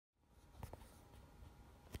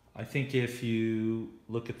I think if you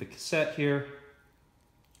look at the cassette here,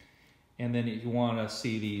 and then you want to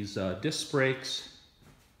see these disc brakes.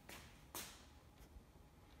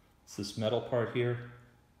 It's this metal part here.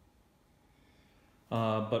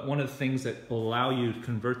 But one of the things that will allow you to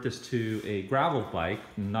convert this to a gravel bike,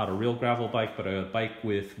 not a real gravel bike, but a bike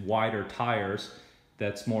with wider tires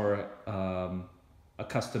that's more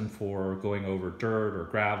accustomed for going over dirt or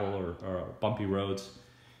gravel or bumpy roads,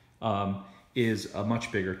 is a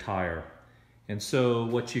much bigger tire. And so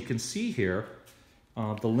what you can see here,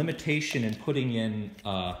 the limitation in putting in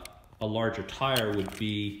a larger tire would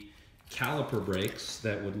be caliper brakes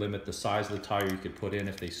that would limit the size of the tire you could put in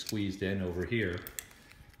if they squeezed in over here,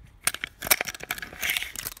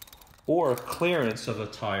 or clearance of a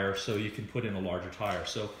tire so you can put in a larger tire.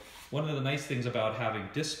 So one of the nice things about having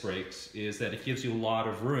disc brakes is that it gives you a lot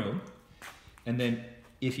of room. And then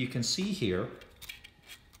if you can see here,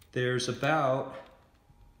 there's about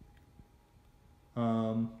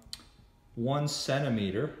 1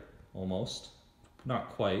 centimeter, almost, not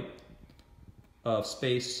quite, of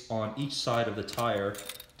space on each side of the tire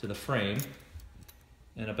to the frame,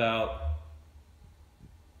 and about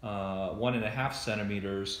 1.5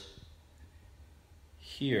 centimeters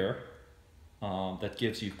here that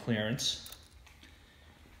gives you clearance.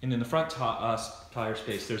 And in the front tire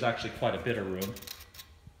space, there's actually quite a bit of room.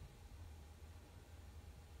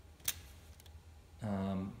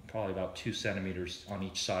 Probably about 2 centimeters on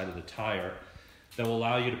each side of the tire that will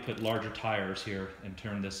allow you to put larger tires here and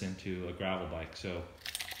turn this into a gravel bike. So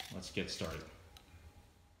let's get started.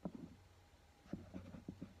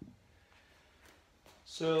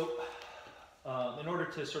 So in order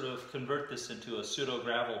to sort of convert this into a pseudo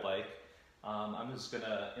gravel bike, I'm just going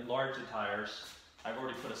to enlarge the tires. I've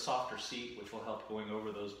already put a softer seat which will help going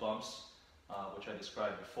over those bumps, which I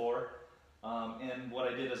described before. And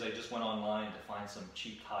what I did is I just went online to find some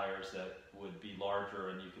cheap tires that would be larger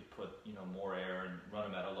and you could put, more air and run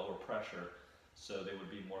them at a lower pressure so they would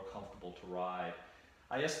be more comfortable to ride.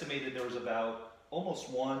 I estimated there was about almost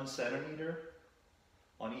 1 centimeter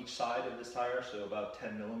on each side of this tire, so about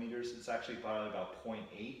 10 millimeters. It's actually probably about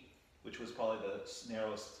 0.8, which was probably the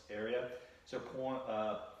narrowest area. So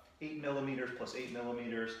 8 millimeters plus 8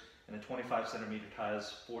 millimeters, and a 25 centimeter tire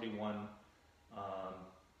is 41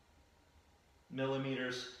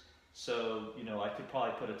 millimeters. So, I could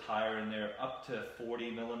probably put a tire in there up to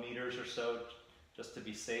 40 millimeters or so, just to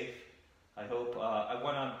be safe. I hope. I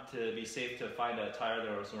went on to be safe to find a tire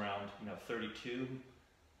that was around, 32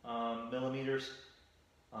 millimeters.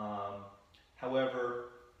 However,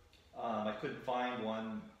 I couldn't find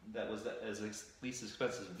one that was least as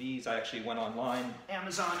expensive as these. I actually went online,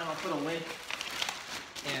 Amazon, and I'll put a link.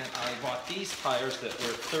 And I bought these tires that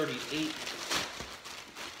were 38.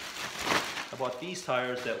 I bought these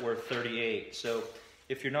tires that were 38. So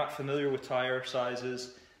if you're not familiar with tire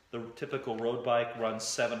sizes, the typical road bike runs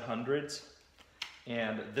 700s,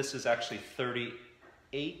 and this is actually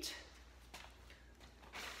 38.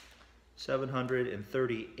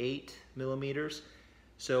 738 millimeters.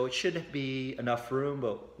 So it should be enough room,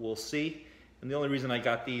 but we'll see. And the only reason I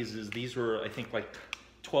got these is these were, I think, like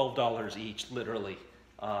 $12 each, literally,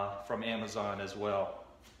 from Amazon as well.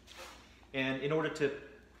 And in order to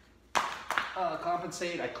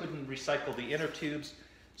compensate, I couldn't recycle the inner tubes,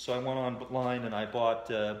 so I went online and I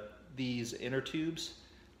bought these inner tubes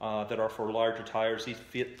that are for larger tires. These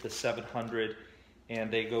fit the 700,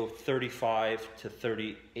 and they go 35 to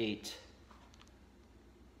 38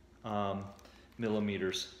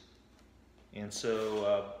 millimeters. And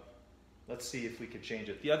so let's see if we can change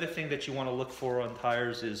it. The other thing that you want to look for on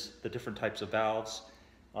tires is the different types of valves.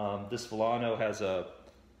 This Vilano has a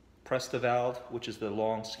Presta valve, which is the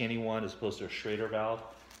long skinny one, as opposed to a Schrader valve,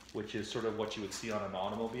 which is sort of what you would see on an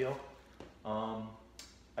automobile.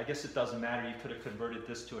 I guess it doesn't matter, you could have converted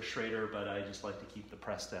this to a Schrader, but I just like to keep the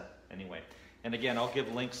Presta anyway. And again, I'll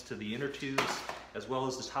give links to the inner tubes as well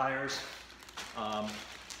as the tires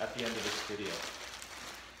at the end of this video.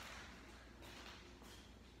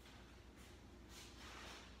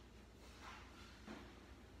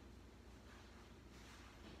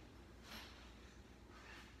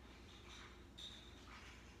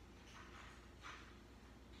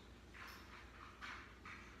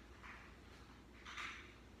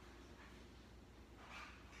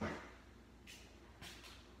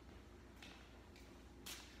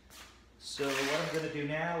 So what I'm going to do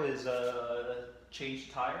now is change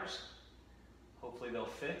the tires. Hopefully they'll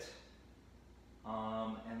fit.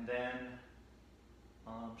 And then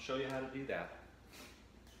show you how to do that.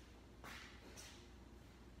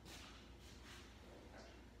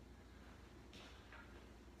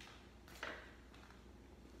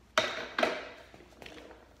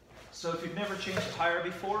 So if you've never changed a tire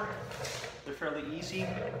before, they're fairly easy.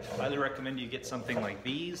 I highly recommend you get something like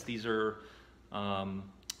these. These are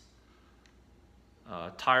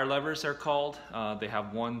tire levers, they're called. They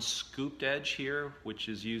have one scooped edge here, which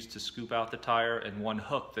is used to scoop out the tire, and one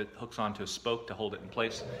hook that hooks onto a spoke to hold it in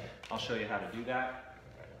place. I'll show you how to do that.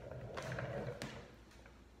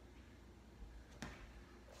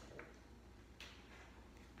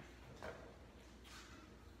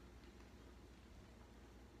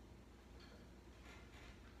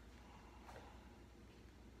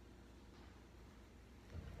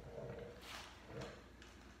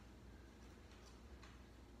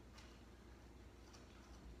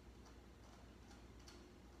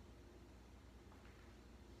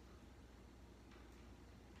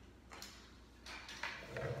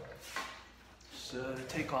 So to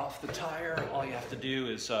take off the tire, all you have to do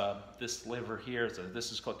is this lever here,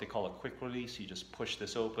 this is what they call a quick release. You just push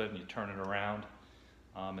this open, you turn it around,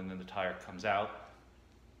 and then the tire comes out.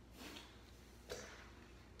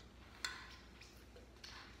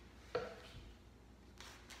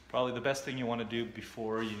 Probably the best thing you want to do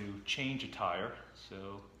before you change a tire,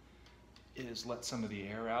 is let some of the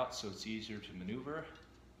air out so it's easier to maneuver.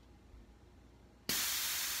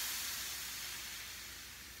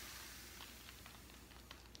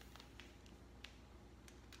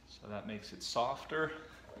 So that makes it softer.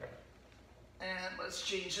 And let's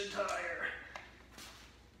change the tire.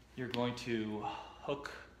 You're going to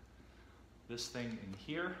hook this thing in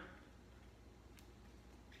here,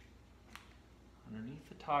 underneath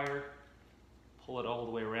the tire, pull it all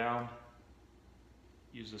the way around.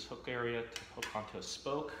 Use this hook area to hook onto a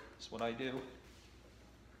spoke, is what I do.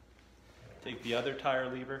 Take the other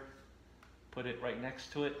tire lever, put it right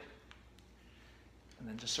next to it, and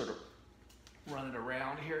then just sort of run it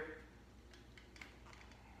around here.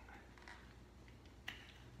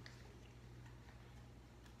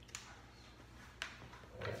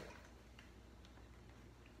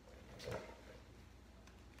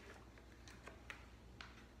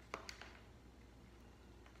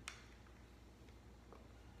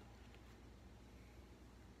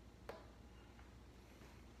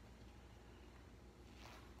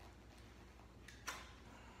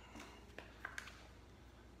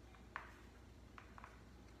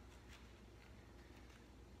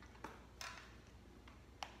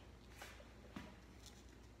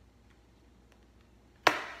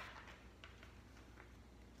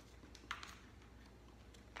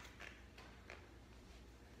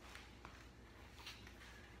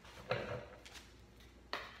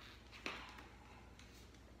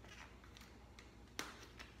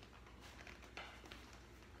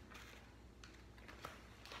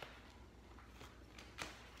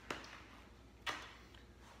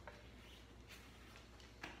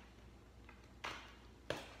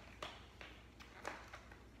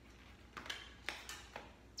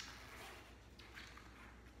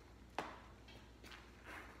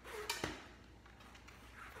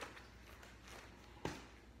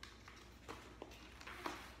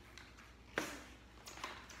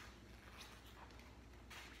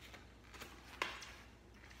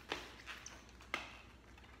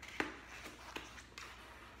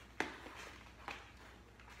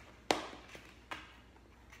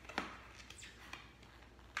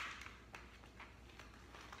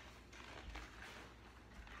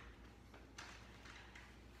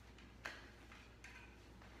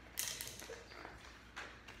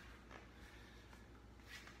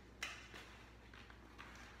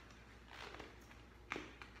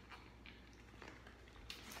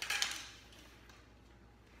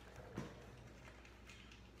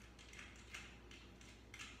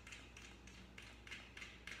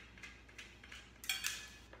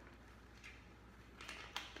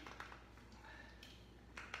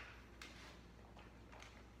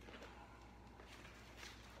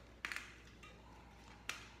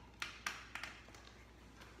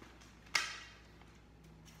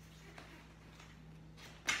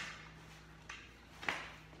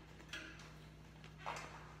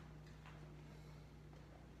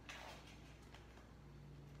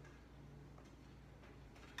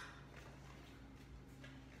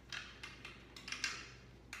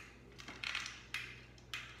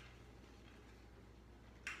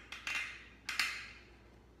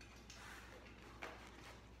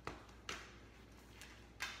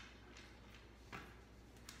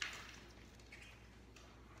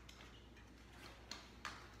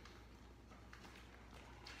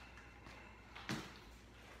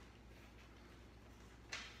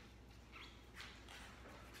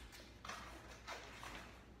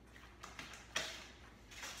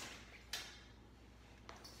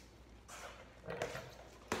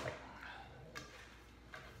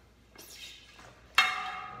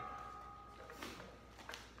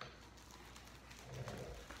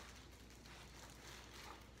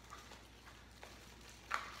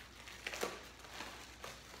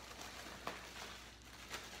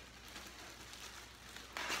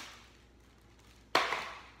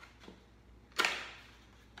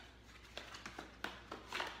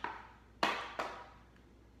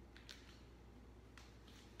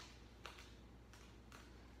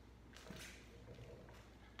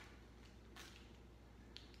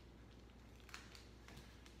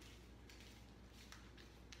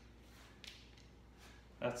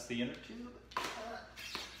 That's the inner tube.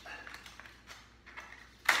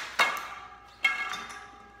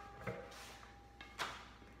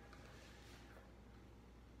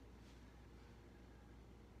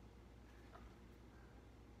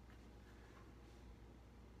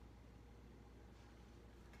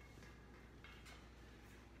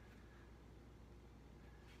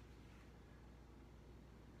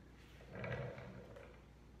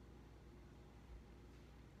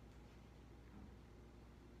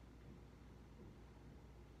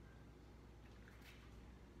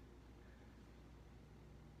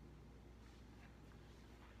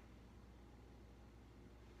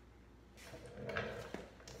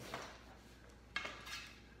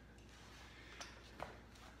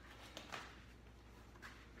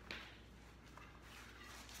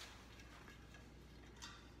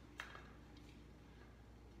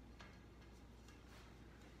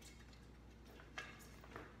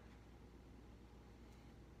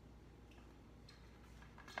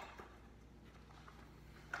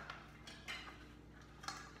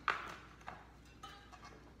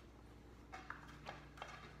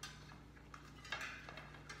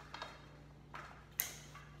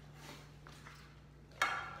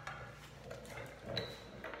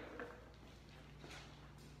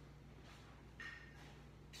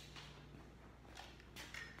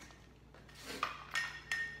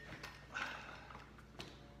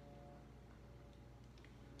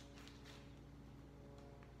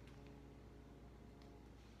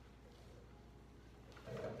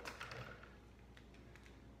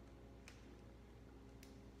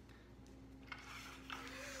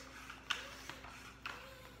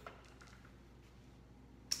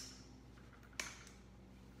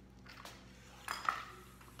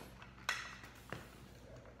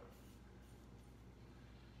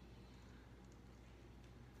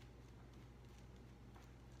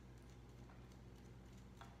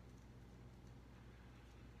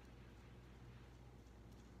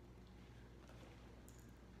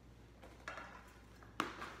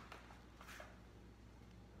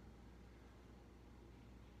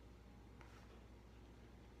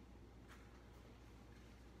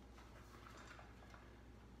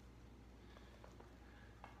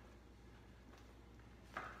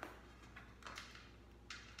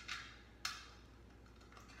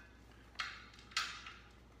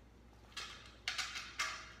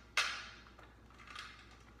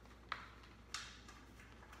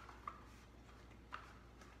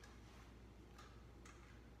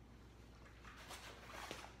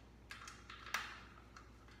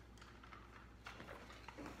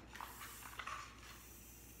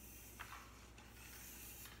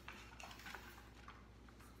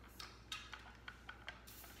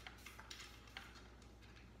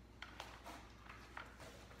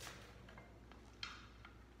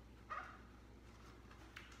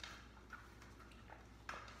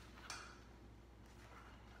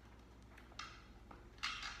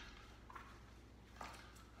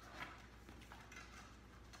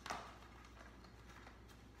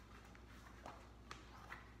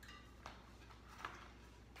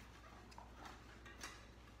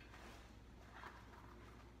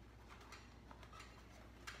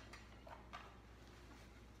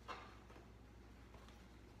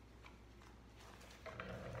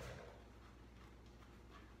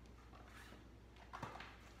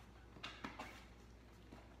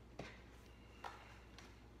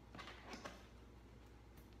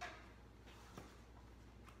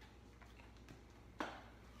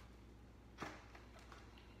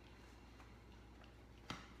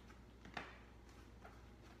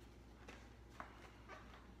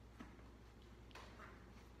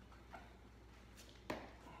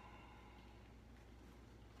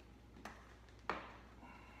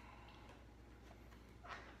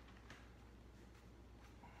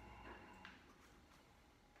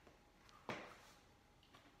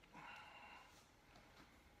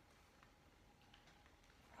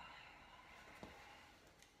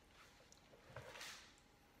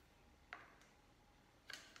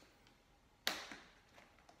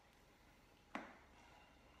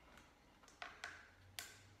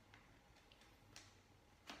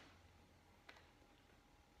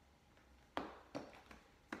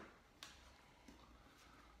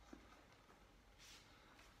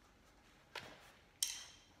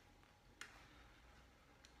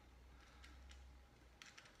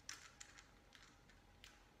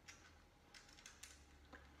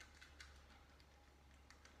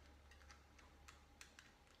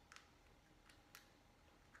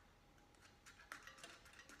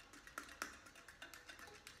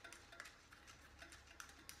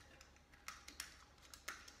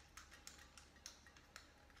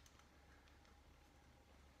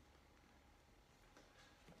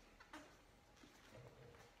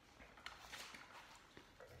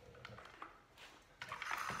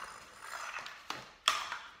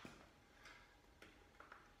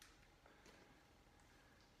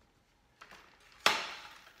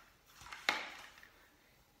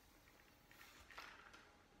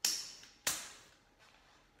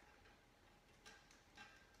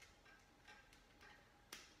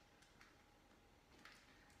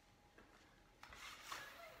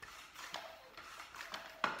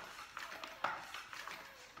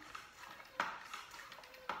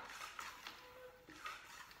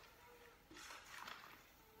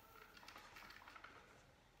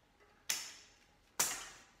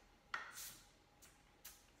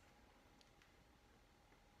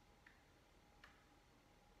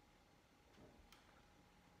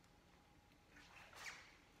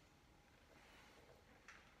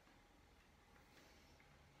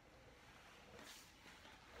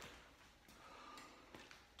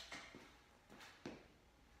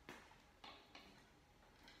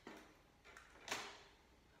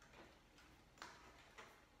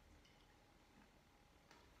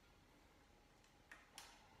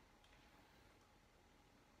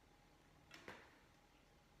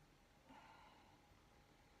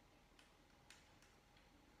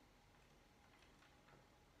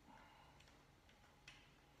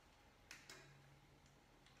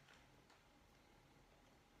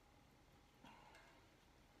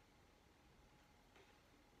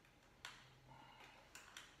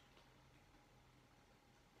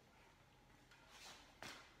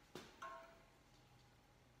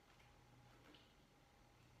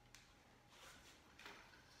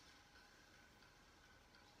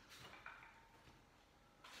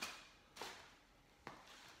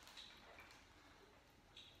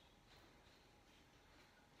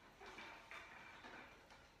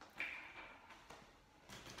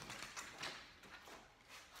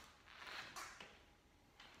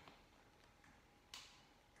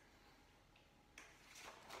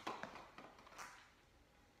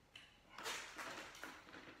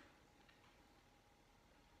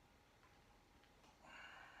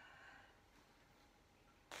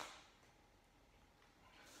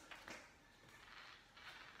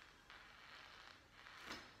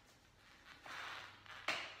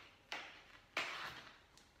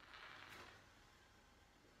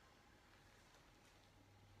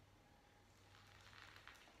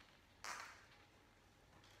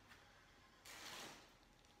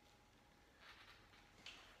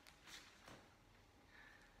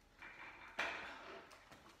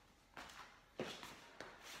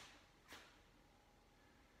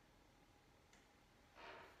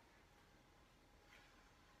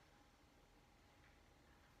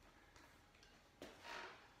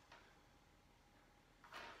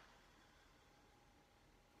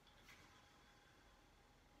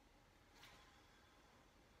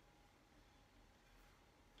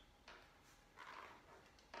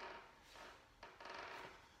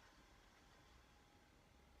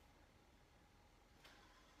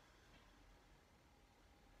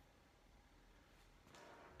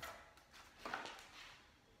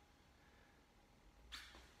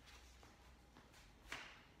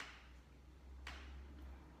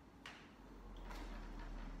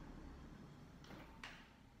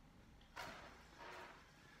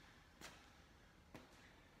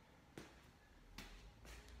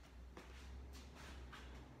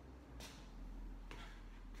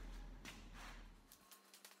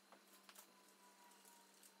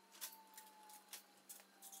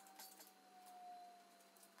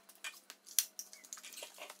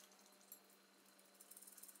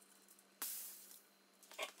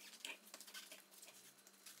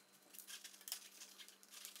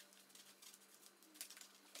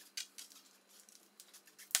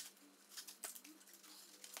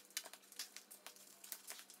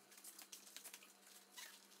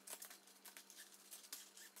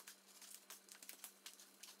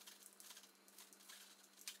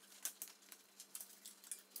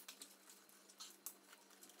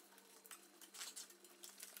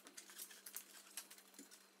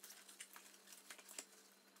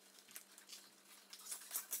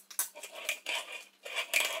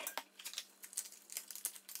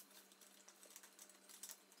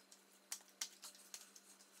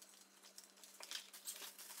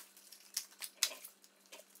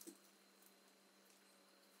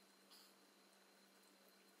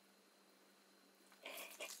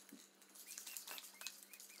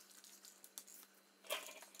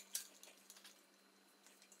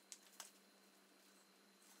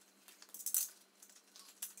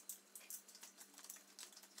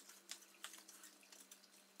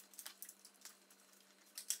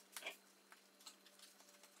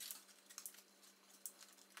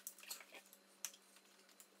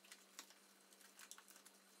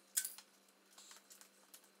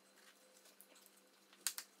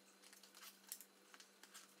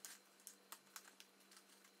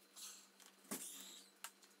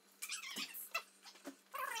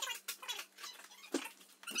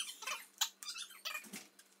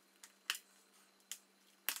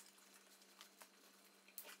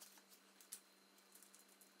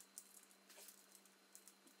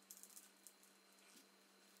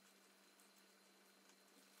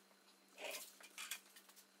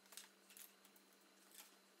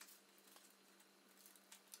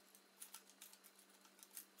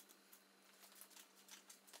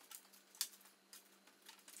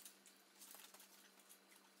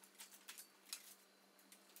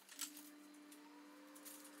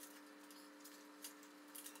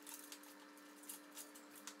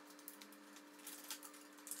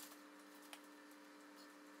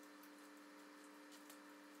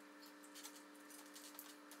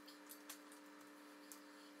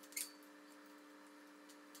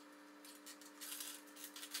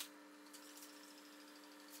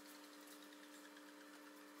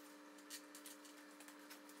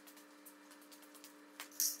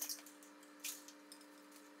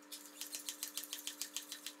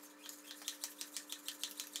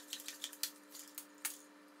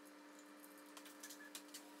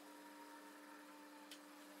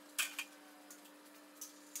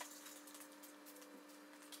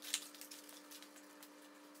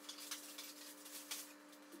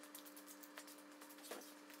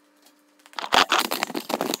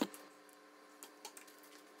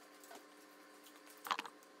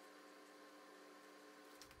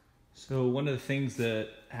 So one of the things that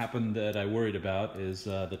happened that I worried about is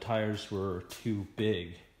the tires were too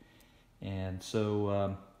big. And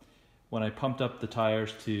so when I pumped up the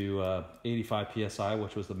tires to 85 PSI,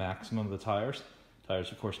 which was the maximum of the tires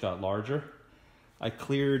of course got larger. I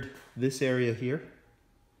cleared this area here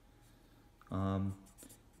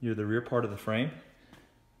near the rear part of the frame,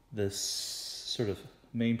 this sort of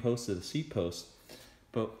main post of the seat post.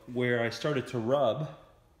 But where I started to rub,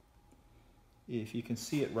 if you can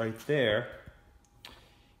see it right there,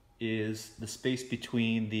 is the space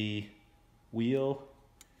between the wheel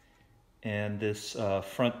and this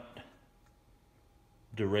front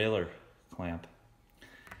derailleur clamp.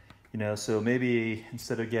 You know, so maybe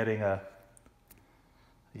instead of getting a,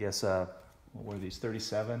 I guess, what were these,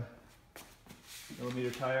 37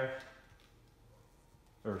 millimeter tire,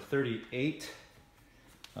 or 38,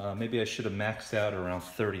 maybe I should have maxed out around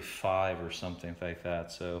 35 or something like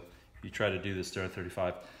that. So if you try to do this during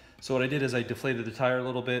 35. So what I did is I deflated the tire a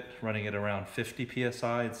little bit, running it around 50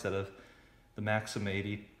 PSI instead of the maximum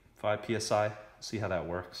 85 PSI. See how that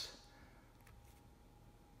works.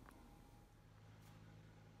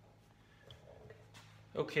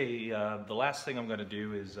 Okay, the last thing I'm going to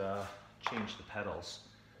do is change the pedals.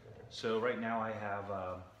 So right now I have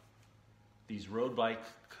these road bike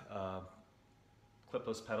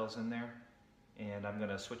clipless pedals in there, and I'm going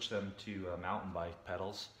to switch them to mountain bike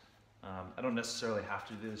pedals. I don't necessarily have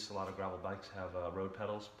to do this. A lot of gravel bikes have road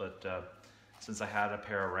pedals, but since I had a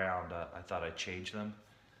pair around, I thought I'd change them.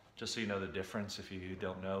 Just so you know the difference, if you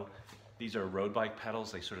don't know, these are road bike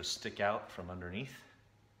pedals. They sort of stick out from underneath.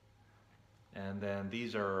 And then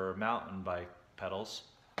these are mountain bike pedals.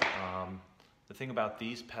 The thing about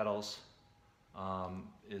these pedals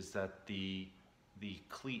is that the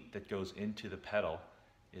cleat that goes into the pedal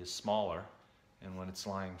is smaller, and when it's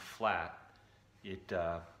lying flat, it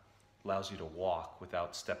allows you to walk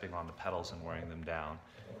without stepping on the pedals and wearing them down.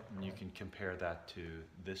 And you can compare that to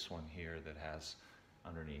this one here that has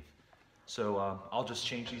underneath. So I'll just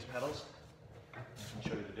change these pedals. I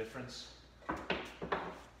can show you the difference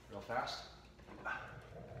real fast.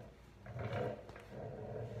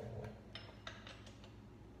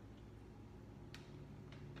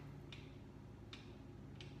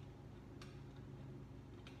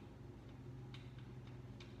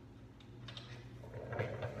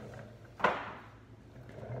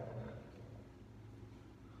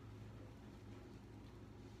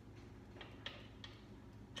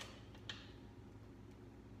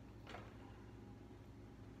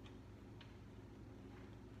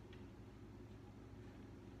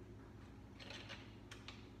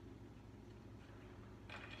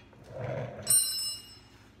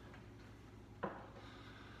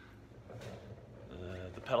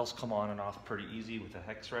 The pedals come on and off pretty easy with a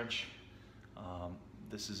hex wrench.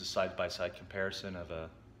 This is a side-by-side comparison of a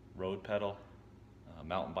road pedal, a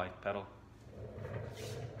mountain bike pedal.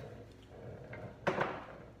 I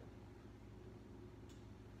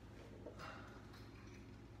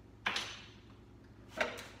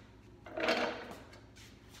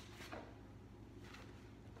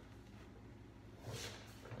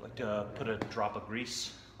like to put a drop of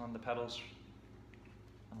grease on the pedals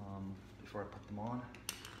before I put them on.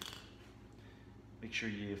 Make sure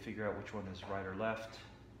you figure out which one is right or left.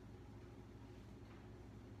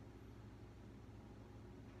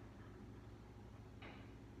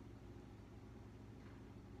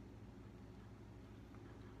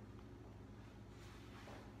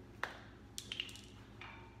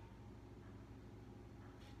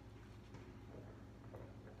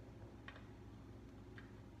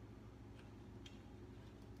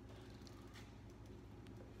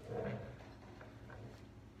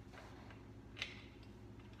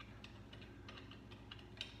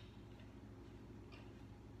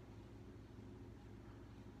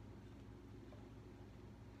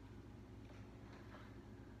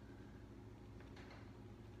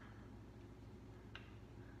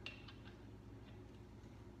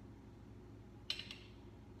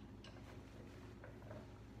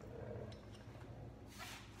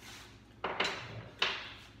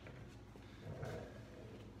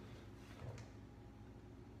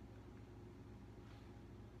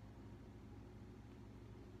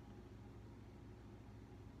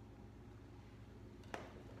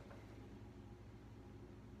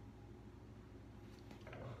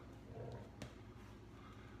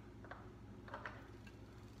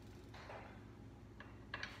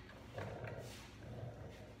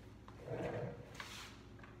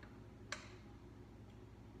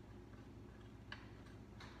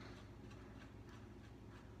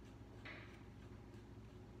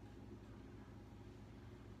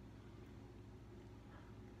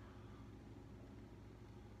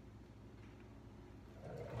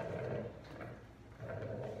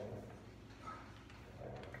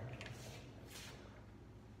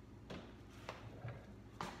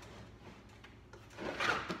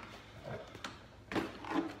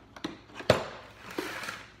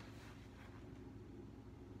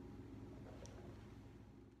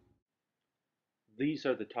 These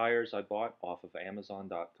are the tires I bought off of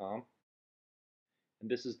Amazon.com.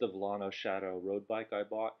 And this is the Vilano Shadow road bike I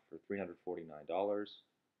bought for $349.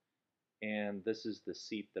 And this is the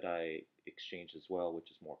seat that I exchanged as well,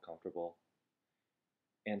 which is more comfortable.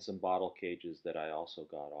 And some bottle cages that I also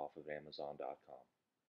got off of Amazon.com.